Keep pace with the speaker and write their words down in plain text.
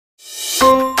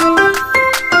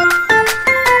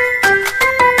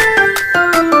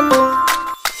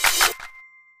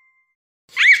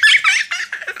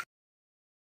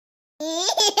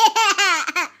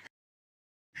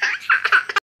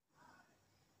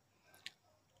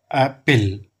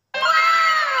apple,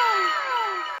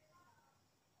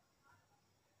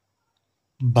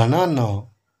 banana,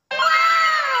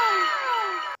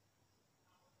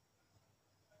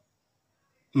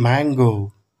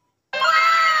 mango,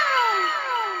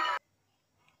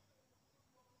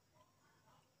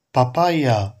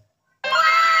 papaya,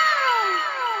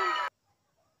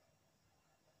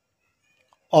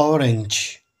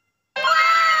 orange,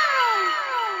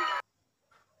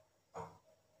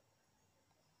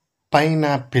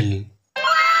 pineapple,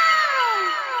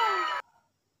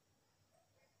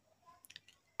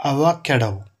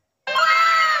 avocado,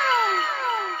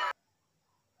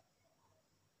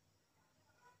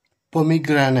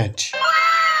 pomegranate,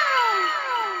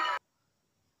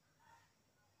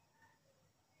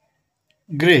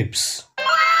 grapes,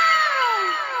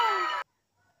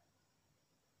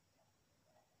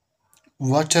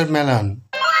 watermelon,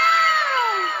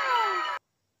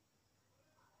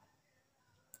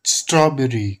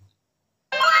 strawberry,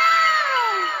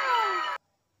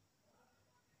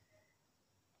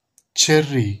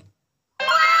 cherry,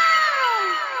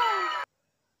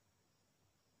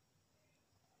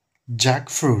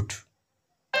 jackfruit,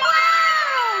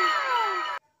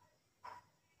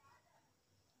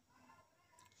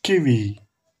 kiwi,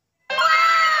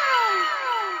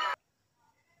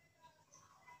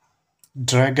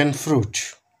 dragon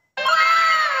fruit,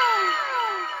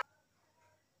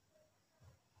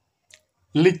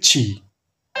 lychee,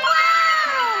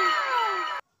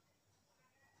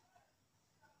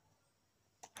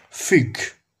 fig,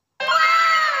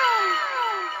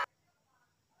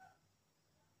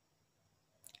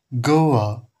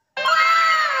 guava,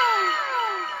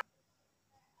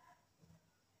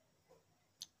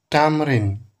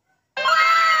 tamarind,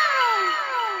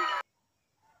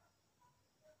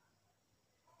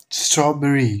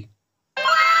 strawberry,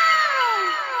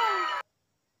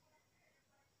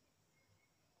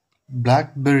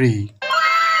 blackberry,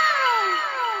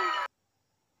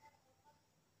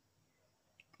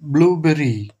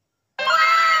 blueberry,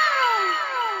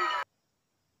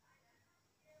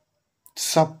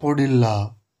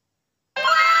 sapodilla,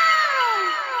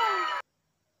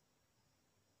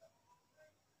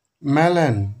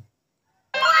 melon,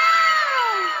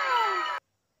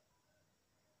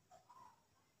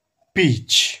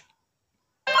 peach,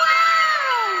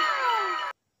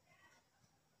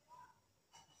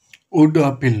 wood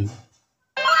apple,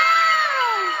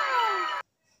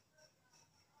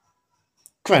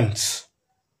 quince,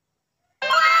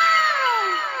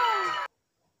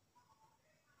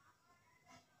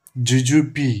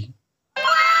 jujube,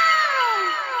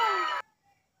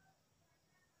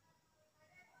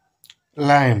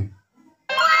 lime,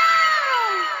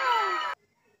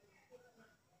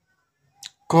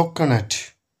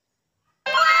 coconut,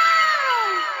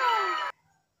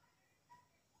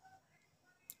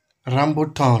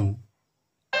 rambutan,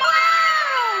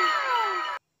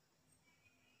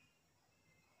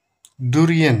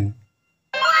 durian,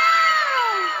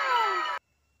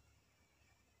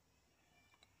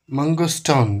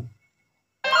 mangosteen,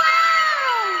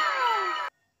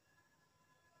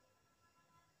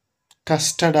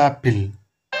 custard apple,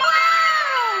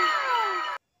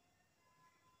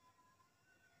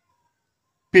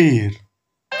 pear,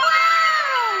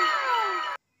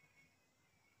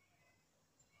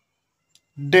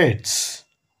 dates,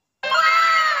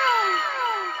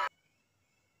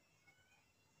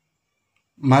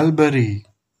 mulberry,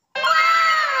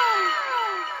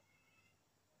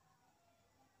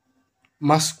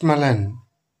 muskmelon,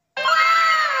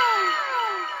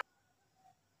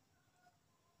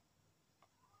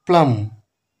 plum,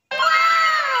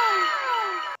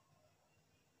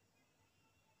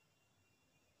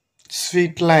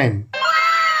 sweet lime,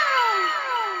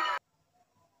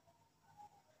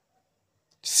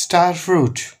 star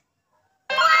fruit,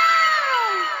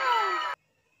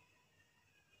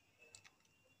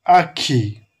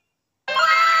 ackee,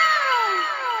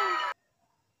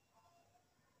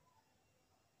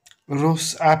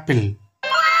 rose apple,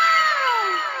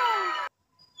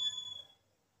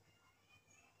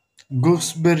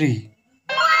 gooseberry,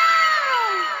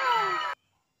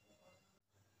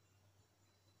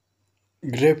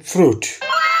 grapefruit,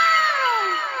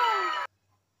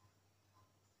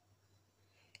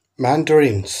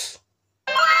 mandarins,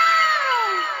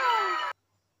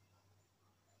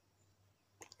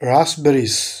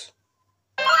 raspberries,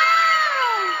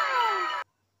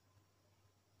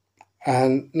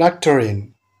 and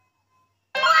nectarine.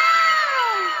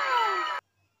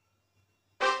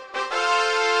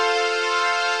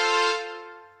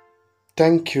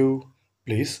 Thank you.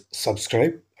 Please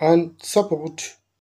subscribe and support.